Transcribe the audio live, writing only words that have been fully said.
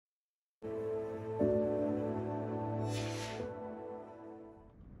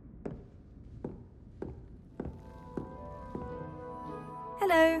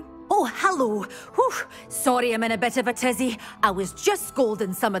Hello. Oh, hello. Whew. Sorry I'm in a bit of a tizzy. I was just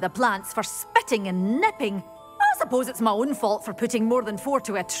scolding some of the plants for spitting and nipping. I suppose it's my own fault for putting more than 4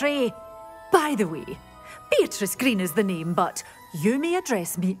 to a tray. By the way, Beatrice Green is the name, but you may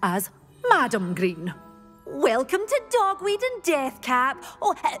address me as Madam Green. Welcome to Dogweed and Deathcap.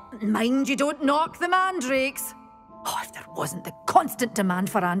 Oh, mind you don't knock the mandrakes. Oh, if there wasn't the constant demand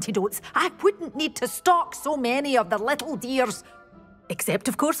for antidotes, I wouldn't need to stock so many of the little dears. Except,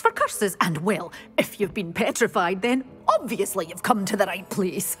 of course, for curses. And, well, if you've been petrified, then obviously you've come to the right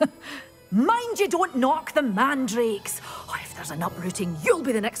place. Mind you don't knock the mandrakes. Oh, if there's an uprooting, you'll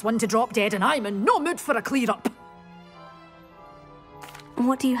be the next one to drop dead, and I'm in no mood for a clear-up.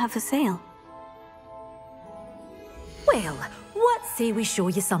 What do you have for sale? Well, what say we show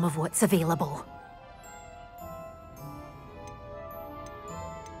you some of what's available?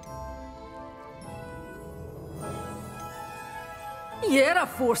 You're a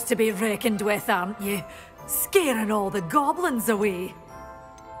force to be reckoned with, aren't you? Scaring all the goblins away.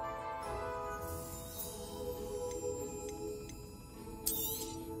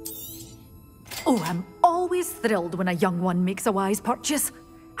 Oh, I'm always thrilled when a young one makes a wise purchase.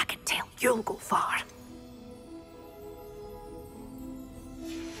 I can tell you'll go far.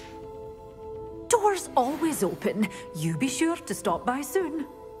 Doors always open. You be sure to stop by soon.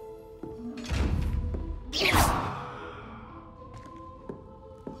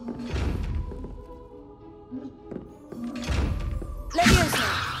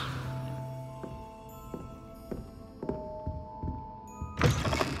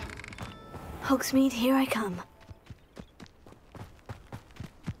 Hogsmeade, here I come.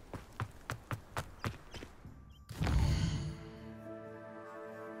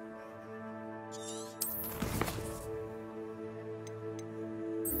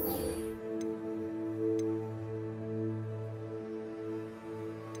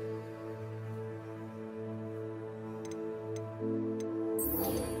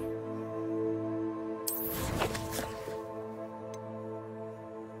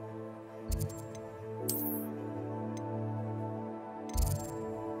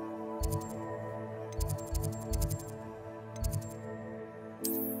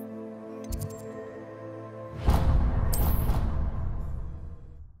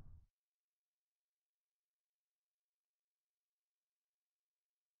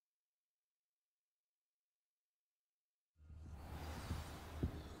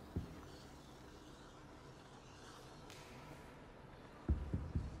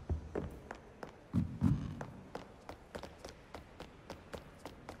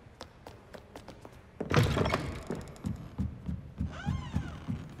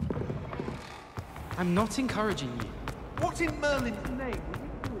 I'm not encouraging you. What in Merlin's name were you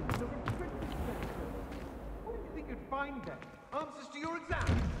doing to the restricted sector? What did you think you'd find there? Answers to your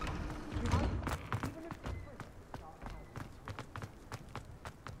exams?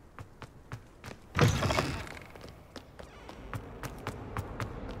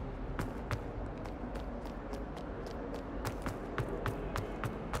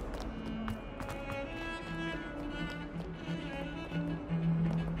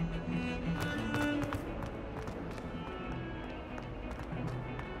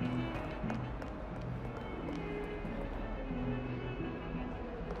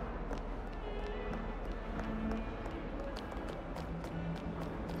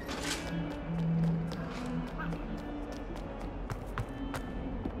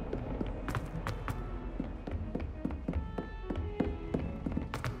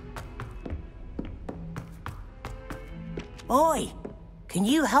 Oi! Can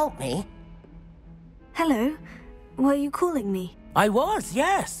you help me? Hello. Were you calling me? I was,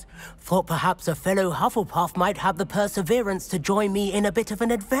 yes. Thought perhaps a fellow Hufflepuff might have the perseverance to join me in a bit of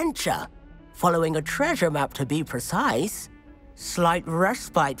an adventure. Following a treasure map, to be precise. Slight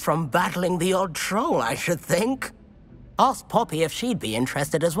respite from battling the odd troll, I should think. Asked Poppy if she'd be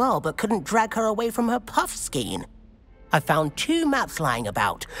interested as well, but couldn't drag her away from her puff skein. I found 2 maps lying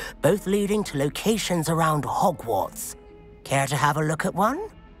about, both leading to locations around Hogwarts. Care to have a look at one?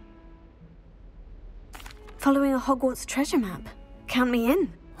 Following a Hogwarts treasure map. Count me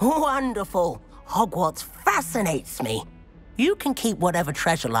in. Wonderful! Hogwarts fascinates me. You can keep whatever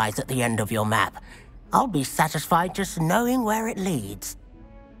treasure lies at the end of your map. I'll be satisfied just knowing where it leads.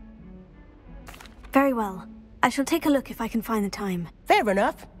 Very well. I shall take a look if I can find the time. Fair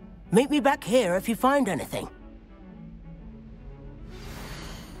enough. Meet me back here if you find anything.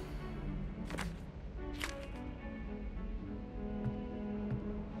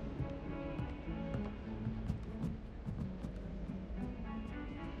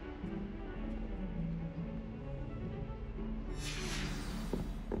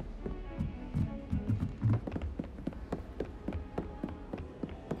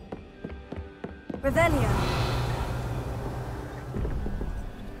 Revelio.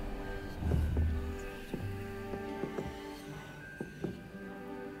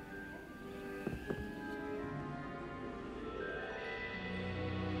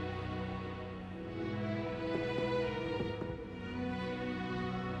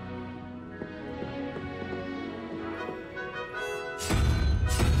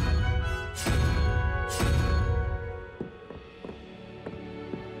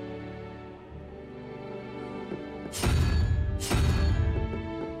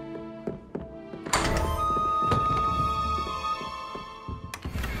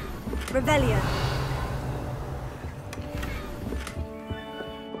 Revelio.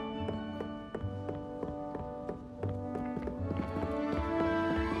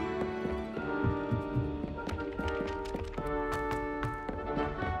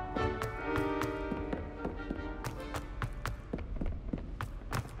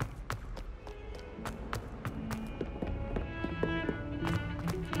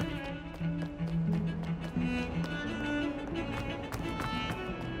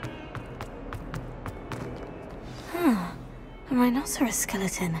 A rhinoceros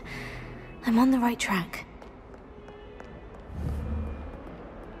skeleton. I'm on the right track.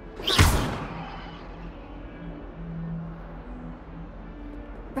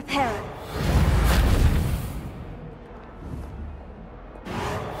 Repair it.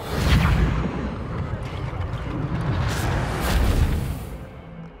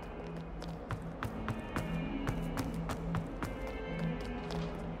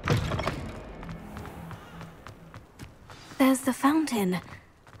 There's the fountain.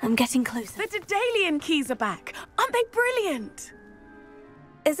 I'm getting closer. The Daedalian keys are back. Aren't they brilliant?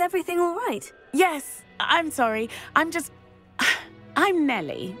 Is everything all right? Yes, I'm sorry. I'm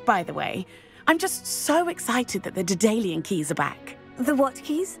Nellie, by the way. I'm just so excited that the Daedalian keys are back. The what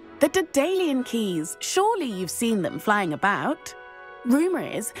keys? The Daedalian keys. Surely you've seen them flying about. Rumour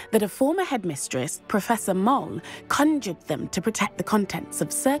is that a former headmistress, Professor Moll, conjured them to protect the contents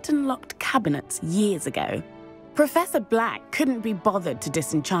of certain locked cabinets years ago. Professor Black couldn't be bothered to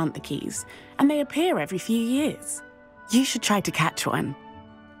disenchant the keys, and they appear every few years. You should try to catch one.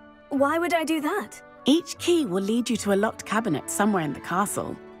 Why would I do that? Each key will lead you to a locked cabinet somewhere in the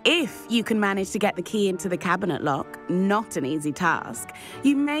castle. If you can manage to get the key into the cabinet lock, not an easy task,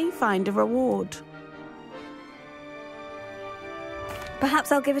 you may find a reward.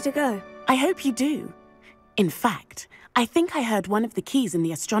 Perhaps I'll give it a go. I hope you do. In fact, I think I heard one of the keys in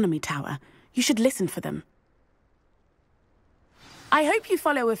the astronomy tower. You should listen for them. I hope you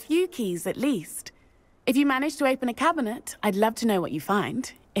follow a few keys at least. If you manage to open a cabinet, I'd love to know what you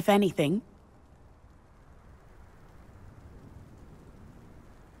find, if anything.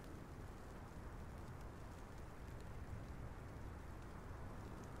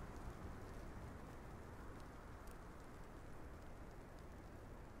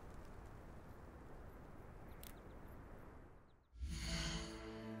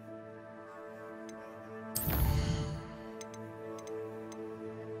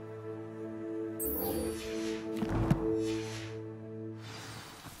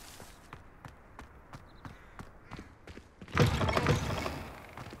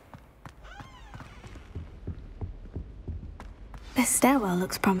 This stairwell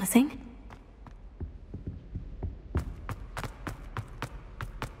looks promising.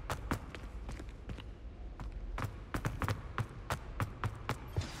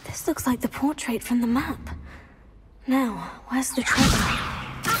 This looks like the portrait from the map. Now, where's the treasure?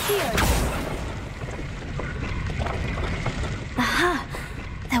 Here! Aha!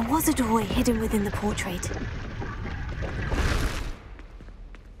 There was a doorway hidden within the portrait.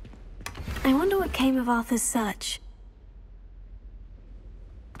 I wonder what came of Arthur's search.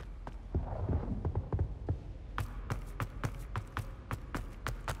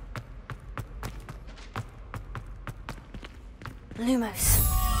 Lumos.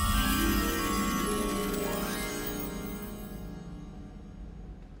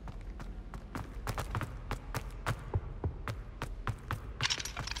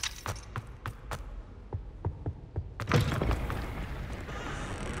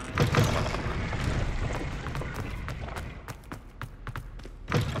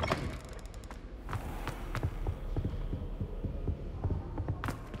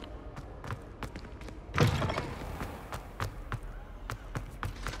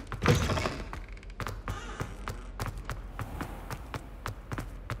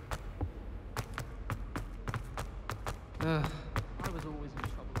 I was always in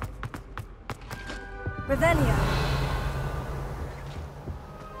trouble. Revelio.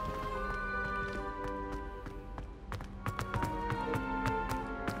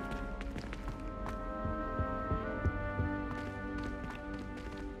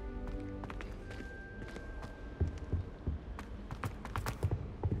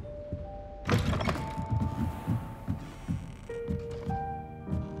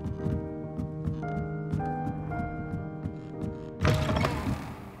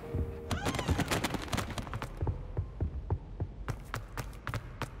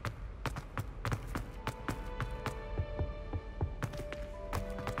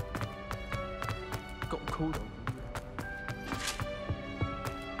 called on you.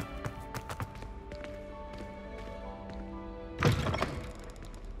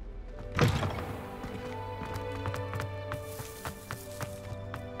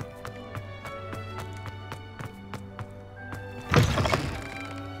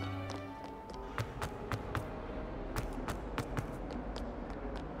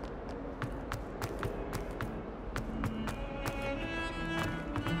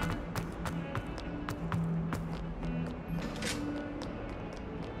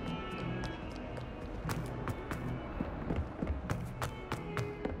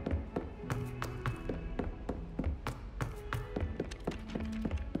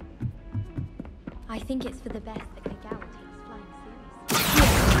 I think it's for the best that Miguel takes flying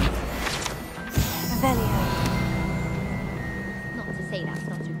seriously. Revelio. Not to say that's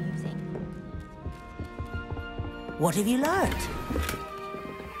not amusing. What have you learned?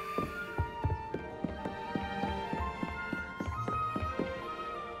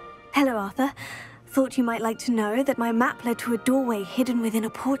 Hello, Arthur. Thought you might like to know that my map led to a doorway hidden within a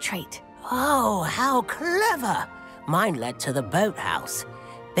portrait. Oh, how clever! Mine led to the boathouse.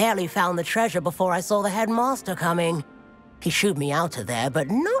 Barely found the treasure before I saw the headmaster coming. He shooed me out of there, but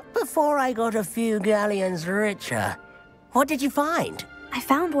not before I got a few galleons richer. What did you find? I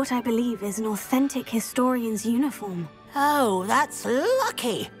found what I believe is an authentic historian's uniform. Oh, that's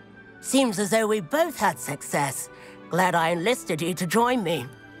lucky. Seems as though we both had success. Glad I enlisted you to join me.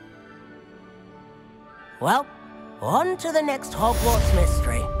 Well, on to the next Hogwarts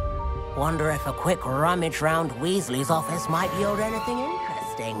mystery. Wonder if a quick rummage round Weasley's office might yield anything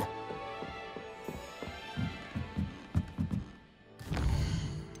interesting.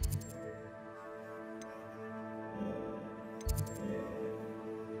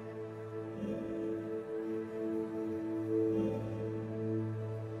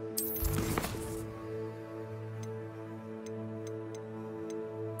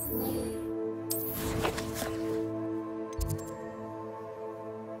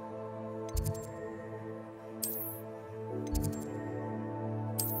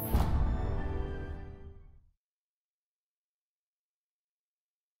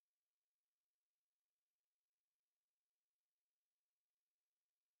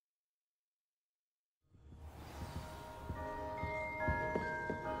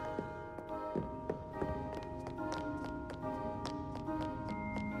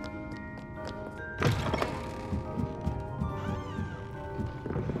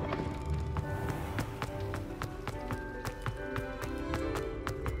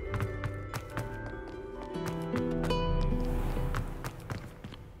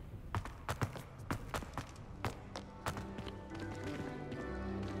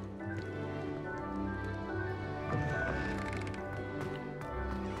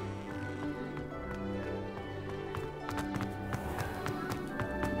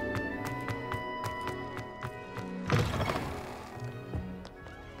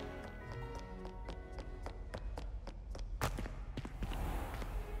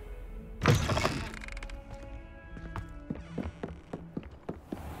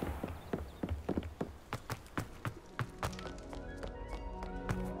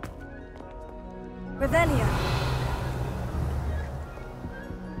 Revelio.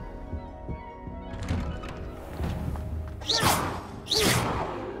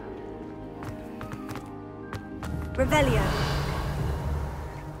 Revelio.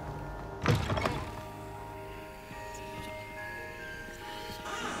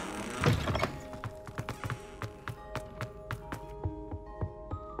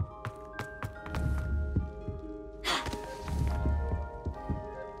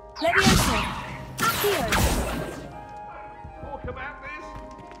 Leviosa. Talk about this?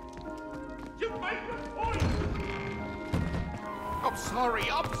 You make a point! I'm sorry,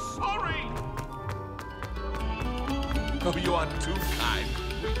 I'm sorry! Oh, you are too kind.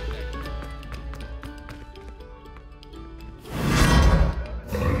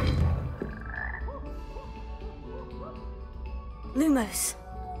 Lumos.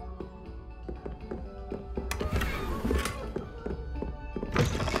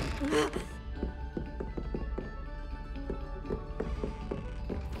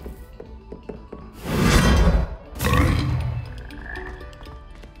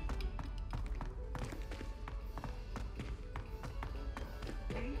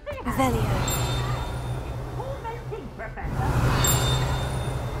 Revelio.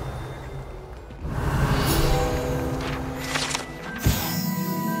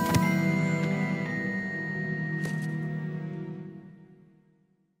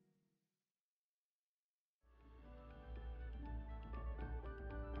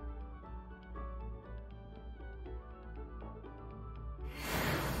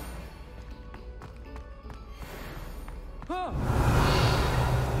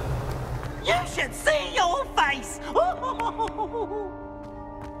 should see your face!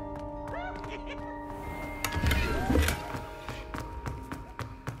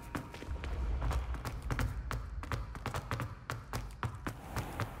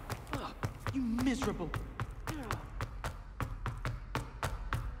 You miserable.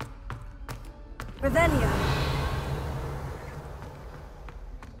 Revelio.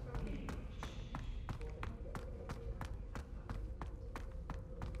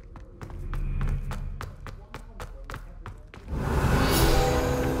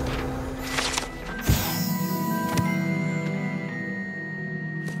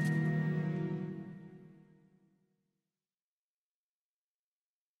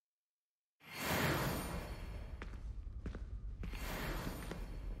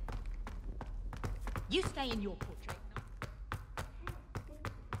 You stay in your portrait.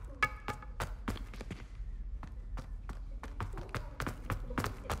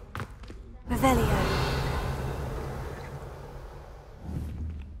 Revelio.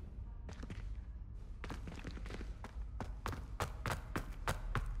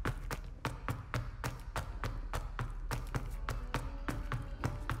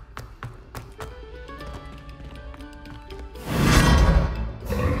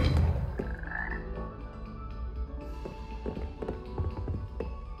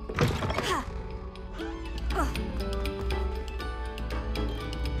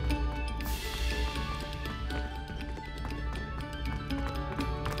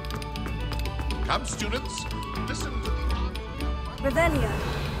 Come, students, listen to the... Revelio.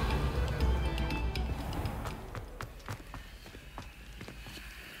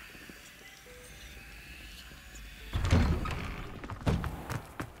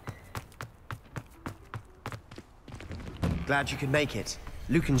 Glad you could make it.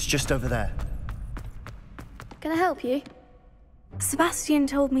 Lucan's just over there. Can I help you? Sebastian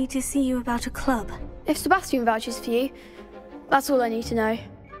told me to see you about a club. If Sebastian vouches for you, that's all I need to know.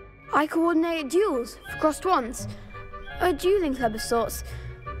 I coordinate duels for crossed wands. A dueling club of sorts.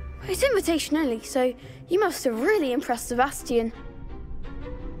 It's invitation only, so you must have really impressed Sebastian.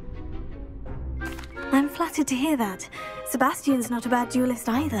 I'm flattered to hear that. Sebastian's not a bad duelist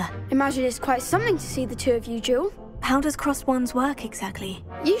either. Imagine it's quite something to see the two of you duel. How does crossed wands work exactly?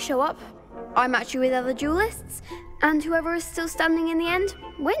 You show up, I match you with other duelists, and whoever is still standing in the end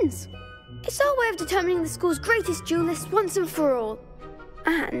wins. It's our way of determining the school's greatest duelist once and for all.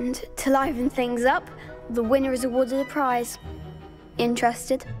 And to liven things up, the winner is awarded a prize.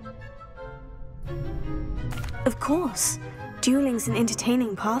 Interested? Of course. Dueling's an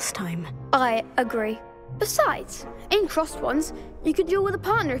entertaining pastime. I agree. Besides, in crossed wands, you can duel with a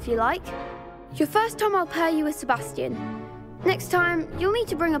partner if you like. Your first time I'll pair you with Sebastian. Next time, you'll need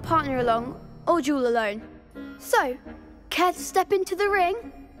to bring a partner along, or duel alone. So, care to step into the ring?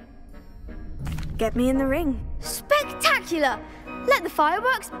 Get me in the ring. Spectacular! Let the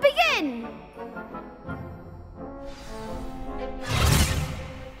fireworks begin!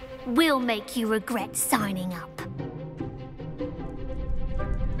 We'll make you regret signing up.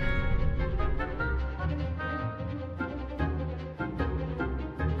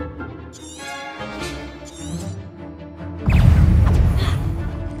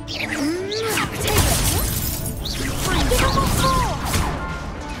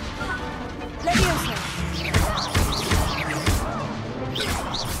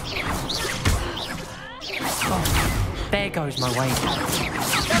 There goes my way.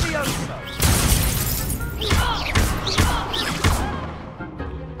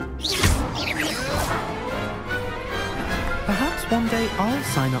 Perhaps one day I'll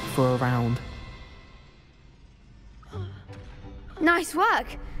sign up for a round. Nice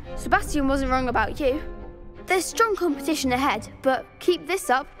work. Sebastian wasn't wrong about you. There's strong competition ahead, but keep this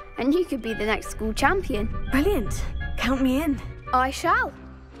up and you could be the next school champion. Brilliant. Count me in. I shall.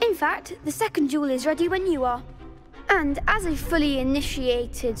 In fact, the second duel is ready when you are. And as a fully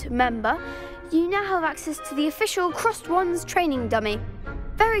initiated member, you now have access to the official Crossed Wands training dummy.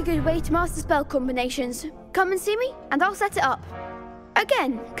 Very good way to master spell combinations. Come and see me, and I'll set it up.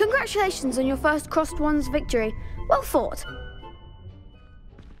 Again, congratulations on your first Crossed Wands victory. Well fought.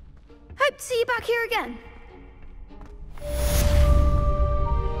 Hope to see you back here again.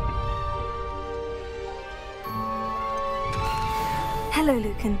 Hello,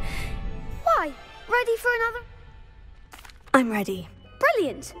 Lucan. Why? Ready for another? I'm ready.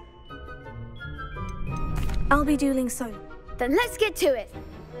 Brilliant. I'll be dueling solo. Then let's get to it.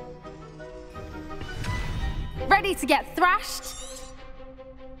 Ready to get thrashed?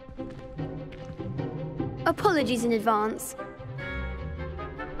 Apologies in advance.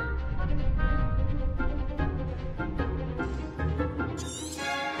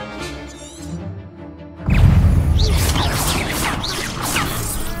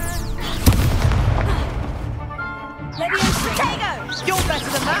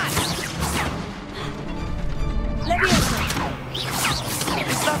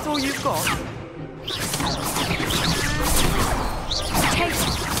 on!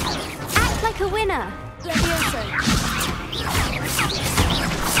 Act like a winner. Levioso.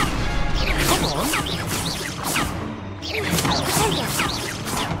 Come on! Don't try to win now.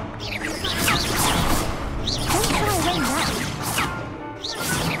 Give him one more.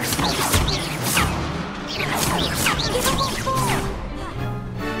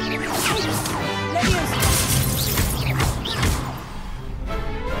 Levioso.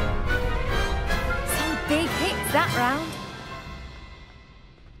 Some big hits that round.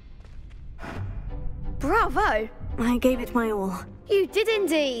 Bravo! I gave it my all. You did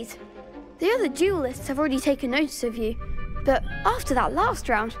indeed. The other duelists have already taken notice of you, but after that last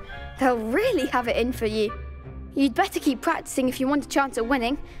round, they'll really have it in for you. You'd better keep practicing if you want a chance at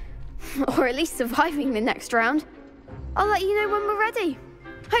winning, or at least surviving the next round. I'll let you know when we're ready.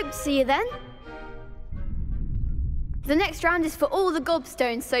 Hope to see you then. The next round is for all the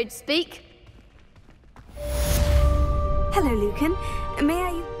gobstones, so to speak. Hello, Lucan. May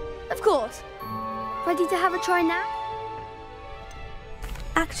I... Of course. Ready to have a try now?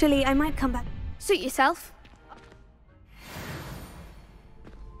 Actually, I might come back. Suit yourself.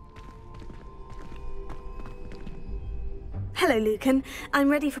 Hello, Lucan. I'm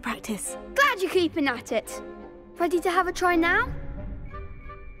ready for practice. Glad you're keeping at it. Ready to have a try now?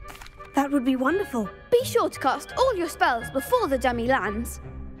 That would be wonderful. Be sure to cast all your spells before the dummy lands.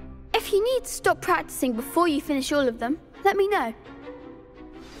 If you need to stop practicing before you finish all of them, let me know.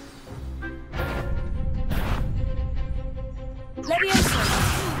 Levioso.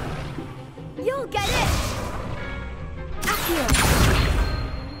 You'll get it! Accio.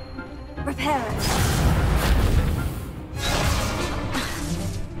 Reparo.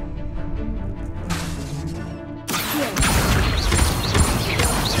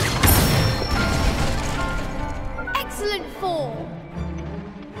 Excellent fall!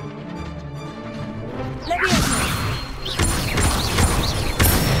 Levioso.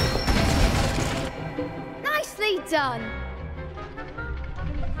 Nicely done!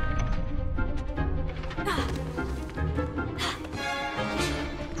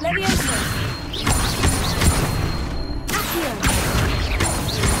 Levioso. Accio.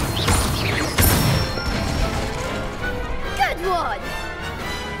 Good one!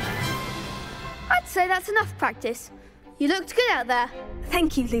 I'd say that's enough practice. You looked good out there.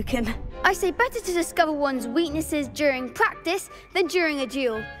 Thank you, Lucan. I say better to discover one's weaknesses during practice than during a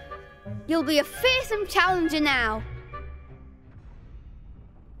duel. You'll be a fearsome challenger now.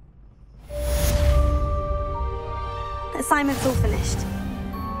 Assignment's all finished.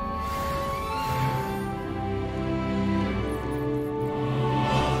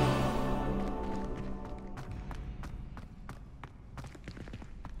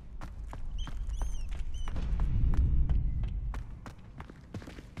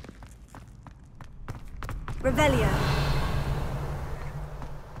 Revelio.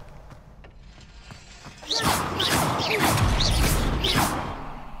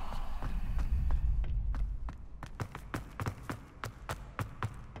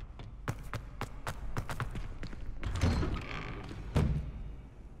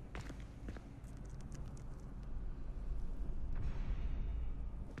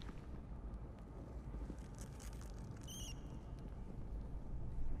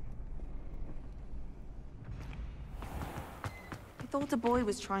 I thought a boy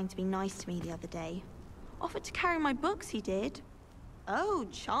was trying to be nice to me the other day. Offered to carry my books, he did. Oh,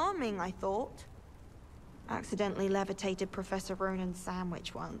 charming, I thought. Accidentally levitated Professor Ronan's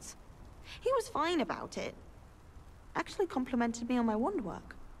sandwich once. He was fine about it. Actually complimented me on my wand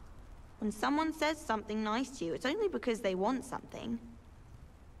work. When someone says something nice to you, it's only because they want something.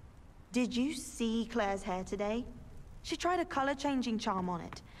 Did you see Claire's hair today? She tried a color-changing charm on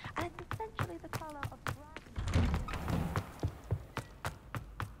it, and it's essentially the color of...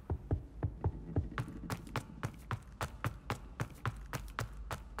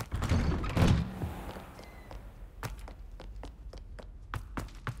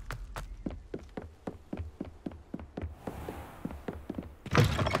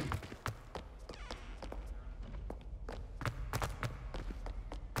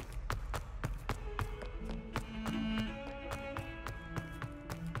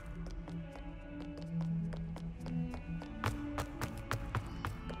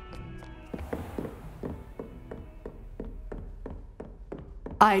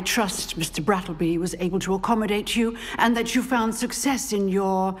 I trust Mr. Brattleby was able to accommodate you and that you found success in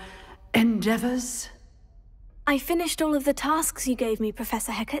your endeavors. I finished all of the tasks you gave me,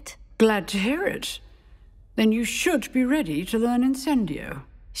 Professor Hecat. Glad to hear it. Then you should be ready to learn Incendio.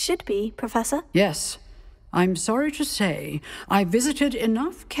 Should be, Professor? Yes. I'm sorry to say I visited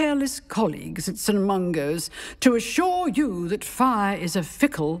enough careless colleagues at St. Mungo's to assure you that fire is a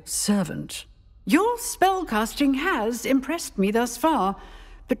fickle servant. Your spellcasting has impressed me thus far,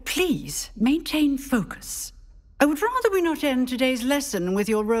 but please maintain focus. I would rather we not end today's lesson with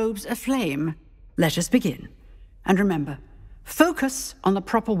your robes aflame. Let us begin. And remember, focus on the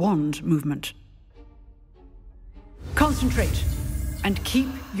proper wand movement. Concentrate and keep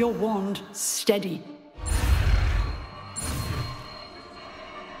your wand steady.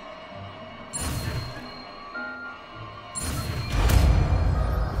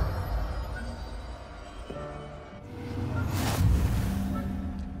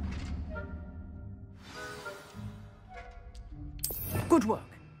 Good work.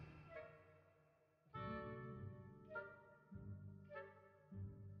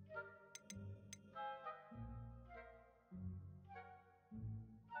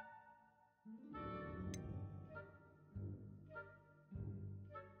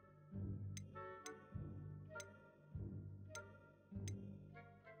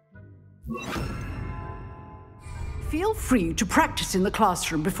 Feel free to practice in the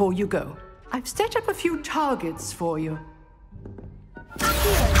classroom before you go. I've set up a few targets for you.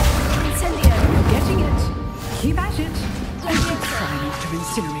 Incendio! You're getting it. Keep at it. And try not to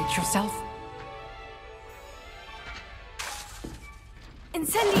incinerate yourself.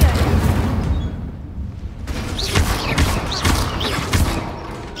 Incendio!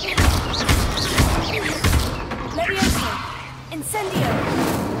 Levioso! Incendio!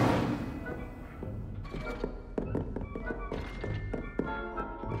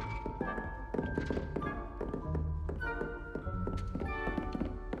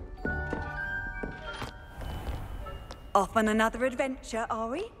 Off on another adventure, are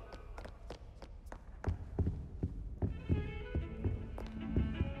we?